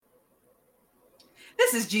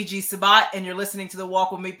This is Gigi Sabat, and you're listening to the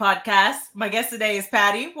Walk With Me podcast. My guest today is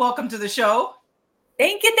Paty. Welcome to the show.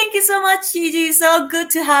 Thank you so much, Gigi. So good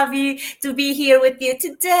to have you to be here with you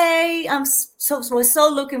today. We're so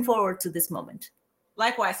looking forward to this moment.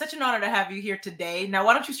 Likewise, such an honor to have you here today. Now,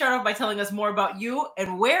 why don't you start off by telling us more about you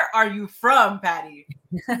and where are you from, Paty?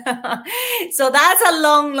 So that's a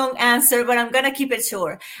long answer, but I'm going to keep it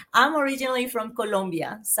short. I'm originally from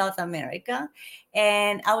Colombia, South America,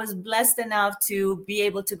 and I was blessed enough to be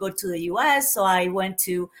able to go to the US. So I went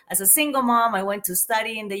to, as a single mom, I went to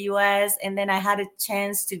study in the US, and then I had a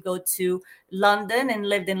chance to go to London and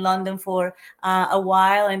lived in London for a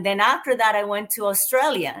while. And then after that, I went to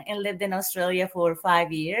Australia and lived in Australia for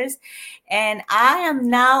 5 years. And I am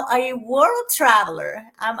now a world traveler.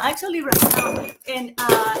 I'm actually right now in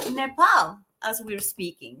Nepal as we're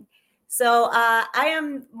speaking. So I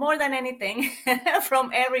am more than anything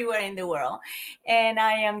from everywhere in the world. And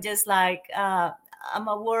I am just like, I'm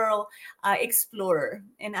a world explorer,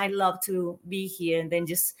 and I love to be here and then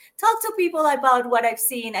just talk to people about what I've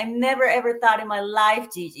seen. I never ever thought in my life,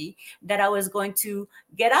 Gigi, that I was going to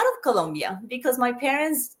get out of Colombia, because my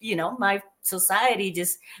parents, my society,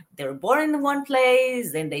 just they were born in one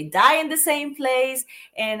place, then they die in the same place.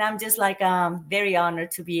 And I'm just like very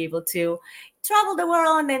honored to be able to travel the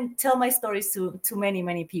world and tell my stories to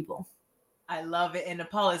many people. I love it. And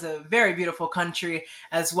Nepal is a very beautiful country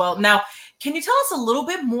as well. Now, can you tell us a little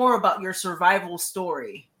bit more about your survival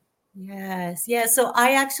story? Yes. So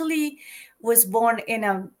I actually was born in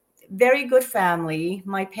a very good family.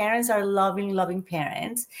 My parents are loving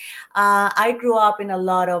parents. I grew up in a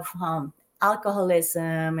lot of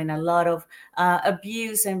alcoholism and a lot of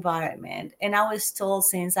abuse environment. And I was told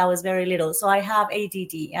since I was very little. So I have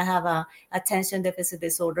ADD. I have a attention deficit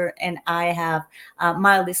disorder, and I have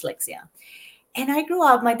mild dyslexia. And I grew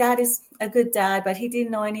up, my dad is a good dad, but he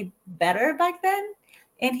didn't know any better back then.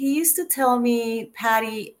 And he used to tell me,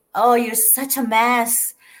 Paty, oh, you're such a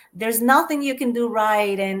mess. There's nothing you can do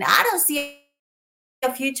right. And I don't see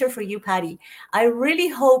a future for you, Paty. I really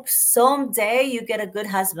hope someday you get a good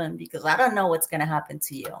husband, because I don't know what's going to happen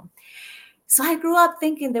to you. So I grew up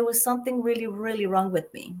thinking there was something really wrong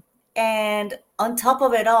with me. And on top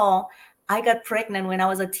of it all, I got pregnant when I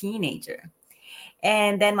was a teenager.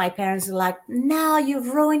 And then my parents were like, no,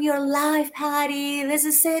 you've ruined your life, Paty. This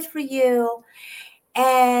is it for you.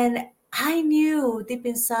 And I knew deep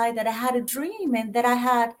inside that I had a dream and that I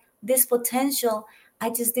had this potential.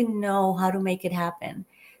 I just didn't know how to make it happen.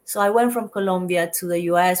 So I went from Colombia to the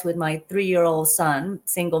US with my 3-year-old son,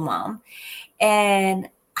 single mom. And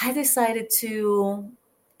I decided to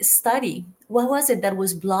study. What was it that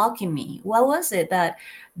was blocking me? What was it that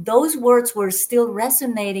those words were still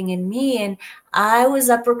resonating in me? And I was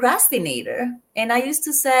a procrastinator. And I used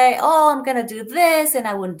to say, oh, I'm going to do this and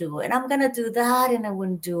I wouldn't do it. I'm going to do that and I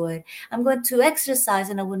wouldn't do it. I'm going to exercise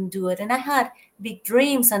and I wouldn't do it. And I had big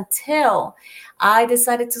dreams until I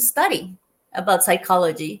decided to study about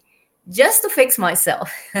psychology just to fix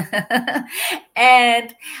myself.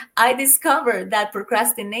 And I discovered that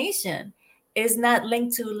procrastination is not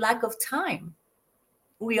linked to lack of time.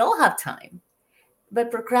 We all have time,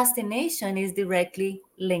 but procrastination is directly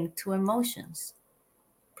linked to emotions.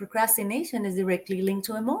 Procrastination is directly linked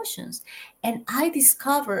to emotions. And I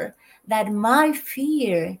discovered that my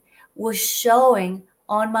fear was showing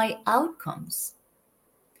on my outcomes.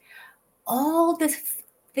 All the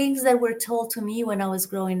things that were told to me when I was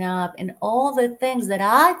growing up and all the things that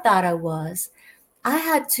I thought I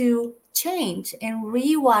had to change and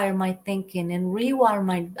rewire my thinking and rewire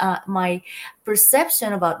my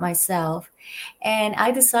perception about myself. And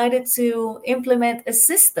I decided to implement a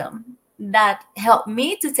system that helped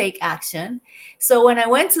me to take action. So when I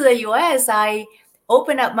went to the US, I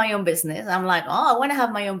opened up my own business. I'm like, oh, I want to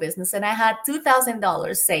have my own business. And I had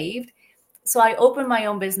 $2,000 saved. So I opened my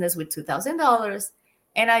own business with $2,000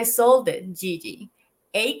 and I sold it, Gigi,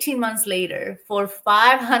 18 months later for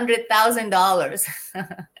 $500,000.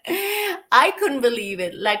 I couldn't believe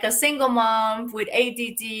it. Like a single mom with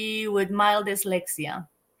ADD, with mild dyslexia.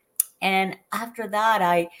 And after that,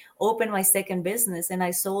 I opened my second business and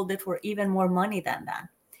I sold it for even more money than that.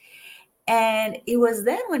 And it was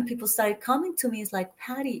then when people started coming to me, it's like,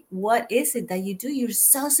 Paty, what is it that you do? You're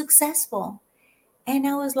so successful. And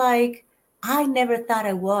I was like, I never thought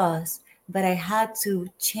I was, but I had to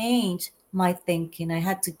change my thinking. I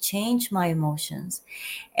had to change my emotions.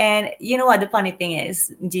 And you know what the funny thing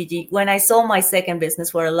is, Gigi, when I sold my second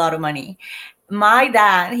business for a lot of money, my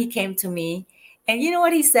dad, he came to me and you know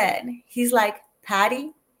what he said? He's like,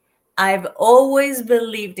 Paty, I've always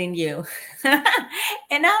believed in you. And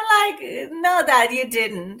I'm like, no, Dad, you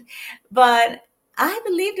didn't. But I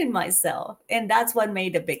believed in myself, and that's what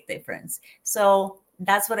made a big difference. So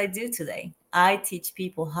that's what I do today. I teach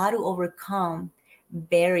people how to overcome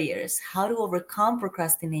barriers, how to overcome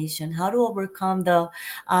procrastination, how to overcome the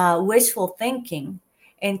wishful thinking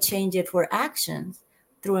and change it for actions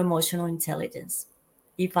through emotional intelligence.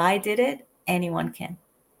 If I did it, anyone can.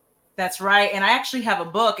 That's right. And I actually have a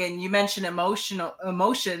book, and you mentioned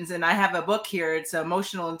emotions, and I have a book here. It's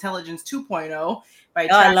Emotional Intelligence 2.0 by Oh, I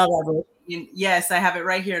Track. love that book. Yes, I have it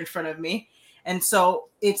right here in front of me. And so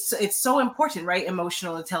it's so important, right?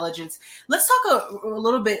 Emotional intelligence. Let's talk a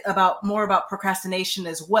little bit more about procrastination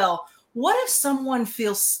as well. What if someone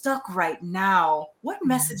feels stuck right now? What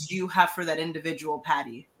message do you have for that individual,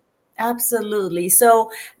 Paty? Absolutely.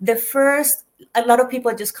 So the first, a lot of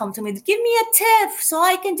people just come to me, give me a tip so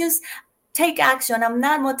I can just take action. I'm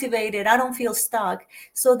not motivated. I don't feel stuck.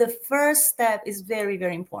 So the first step is very,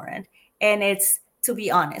 very important. And it's to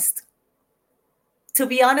be honest. To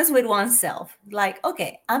be honest with oneself. Like,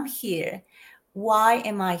 okay, I'm here. Why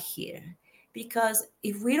am I here? Because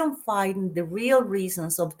if we don't find the real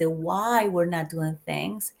reasons of the why we're not doing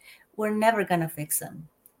things, we're never going to fix them.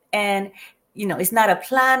 And it's not a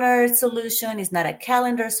planner solution, it's not a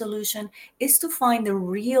calendar solution. It's to find the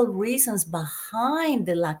real reasons behind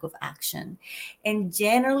the lack of action. And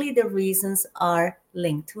generally, the reasons are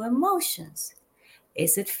linked to emotions.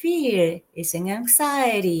 Is it fear? Is it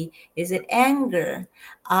anxiety? Is it anger?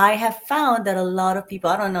 I have found that a lot of people,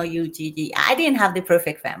 I don't know you, Gigi, I didn't have the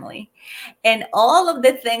perfect family. And all of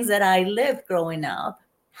the things that I lived growing up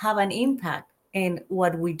have an impact in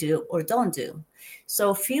what we do or don't do.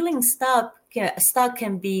 So feeling stuck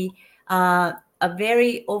can be a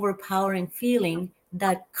very overpowering feeling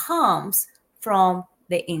that comes from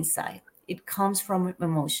the inside. It comes from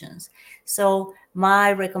emotions. So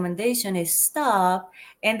my recommendation is stop.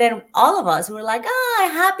 And then all of us were like,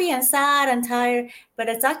 happy and sad and tired. But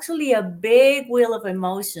it's actually a big wheel of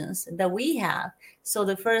emotions that we have. So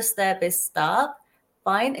the first step is stop,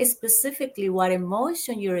 find specifically what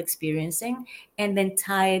emotion you're experiencing, and then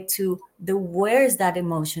tie it to the where's that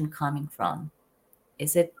emotion coming from.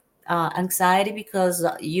 Is it anxiety because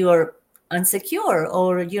you're insecure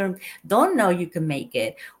or you don't know you can make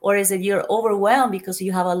it? Or is it you're overwhelmed because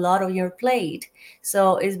you have a lot on your plate?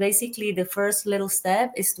 So it's basically the first little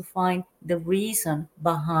step is to find the reason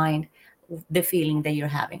behind the feeling that you're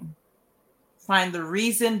having. Find the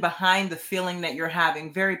reason behind the feeling that you're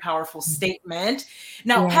having. Very powerful statement.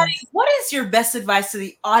 Now, Paty, Yes. what is your best advice to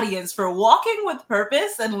the audience for walking with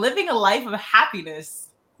purpose and living a life of happiness?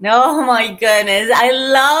 Oh my goodness. I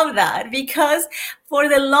love that because for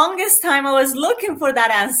the longest time I was looking for that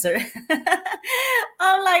answer.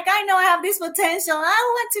 I'm like, I know I have this potential.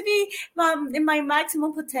 I want to be in my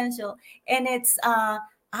maximum potential. And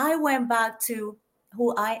I went back to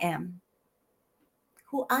who I am,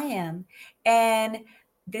 who I am. And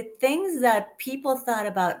the things that people thought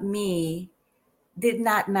about me did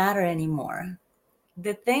not matter anymore.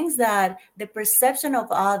 The things that the perception of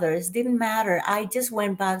others didn't matter. I just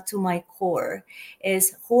went back to my core,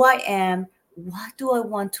 is who I am. What do I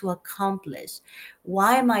want to accomplish?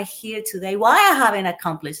 Why am I here today? Why I haven't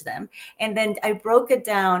accomplished them? And then I broke it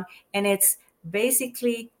down, and it's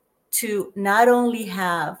basically to not only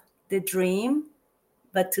have the dream,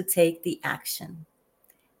 but to take the action.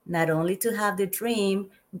 Not only to have the dream,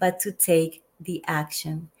 but to take the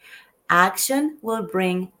action. Action will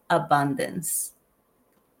bring abundance.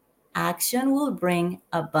 Action will bring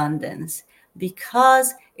abundance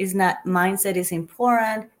because it's not mindset is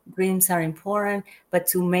important, dreams are important, but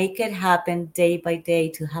to make it happen day by day,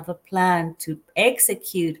 to have a plan to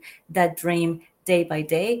execute that dream day by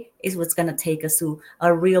day is what's going to take us to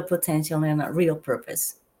a real potential and a real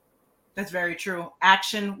purpose. That's very true.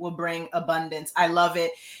 Action will bring abundance. I love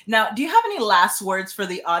it. Now, do you have any last words for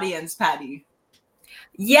the audience, Paty?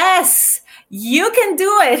 Yes, you can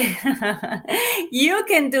do it. You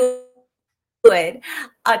can do it.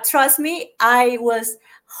 Trust me, I was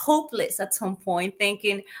hopeless at some point,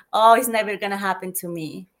 thinking, "Oh, it's never gonna happen to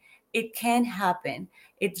me." It can happen.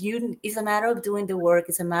 It's a matter of doing the work.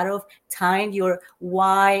 It's a matter of tying your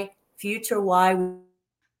why, future why,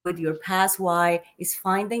 with your past why. Is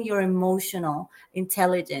finding your emotional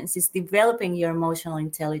intelligence. Is developing your emotional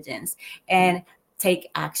intelligence, and take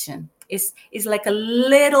action. It's like a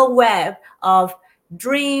little web of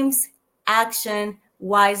dreams, action,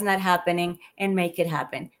 why is not happening, and make it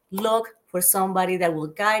happen. Look for somebody that will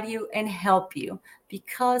guide you and help you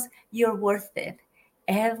because you're worth it.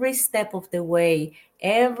 Every step of the way,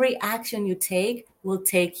 every action you take will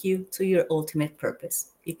take you to your ultimate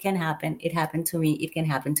purpose. It can happen. It happened to me. It can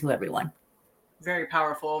happen to everyone. Very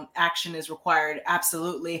powerful. Action is required.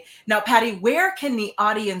 Absolutely. Now, Paty, where can the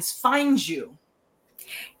audience find you?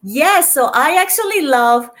 Yes, so I actually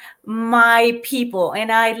love my people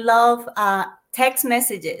and I love text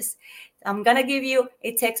messages. I'm going to give you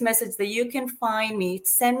a text message that you can find me.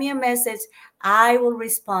 Send me a message. I will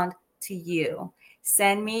respond to you.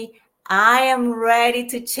 Send me, I am ready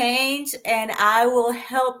to change and I will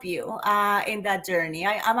help you in that journey.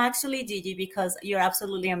 I'm actually Gigi because you're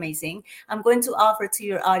absolutely amazing. I'm going to offer to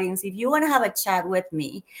your audience, if you want to have a chat with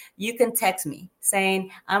me, you can text me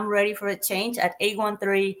saying, I'm ready for a change at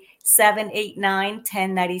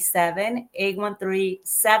 813-789-1097,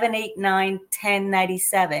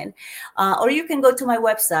 813-789-1097. Or you can go to my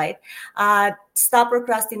website,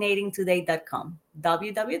 stopprocrastinatingtoday.com,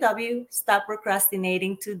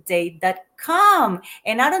 www.stopprocrastinatingtoday.com.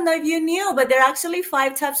 And I don't know if you knew, but there are actually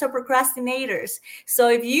 5 types of procrastinators. So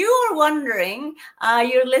if you are wondering,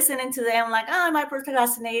 you're listening to them like, am I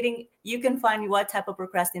procrastinating? You can find what type of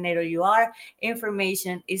procrastinator you are.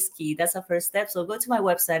 Information is key. That's the first step. So go to my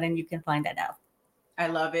website and you can find that out. I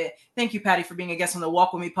love it. Thank you, Paty, for being a guest on the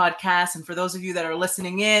Walk With Me podcast. And for those of you that are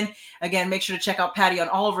listening in, again, make sure to check out Paty on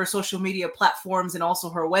all of her social media platforms and also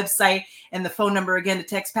her website. And the phone number again to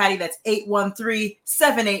text Paty, that's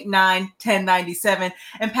 813-789-1097.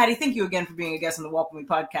 And Paty, thank you again for being a guest on the Walk With Me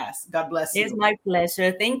podcast. God bless you. It's my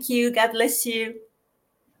pleasure. Thank you. God bless you.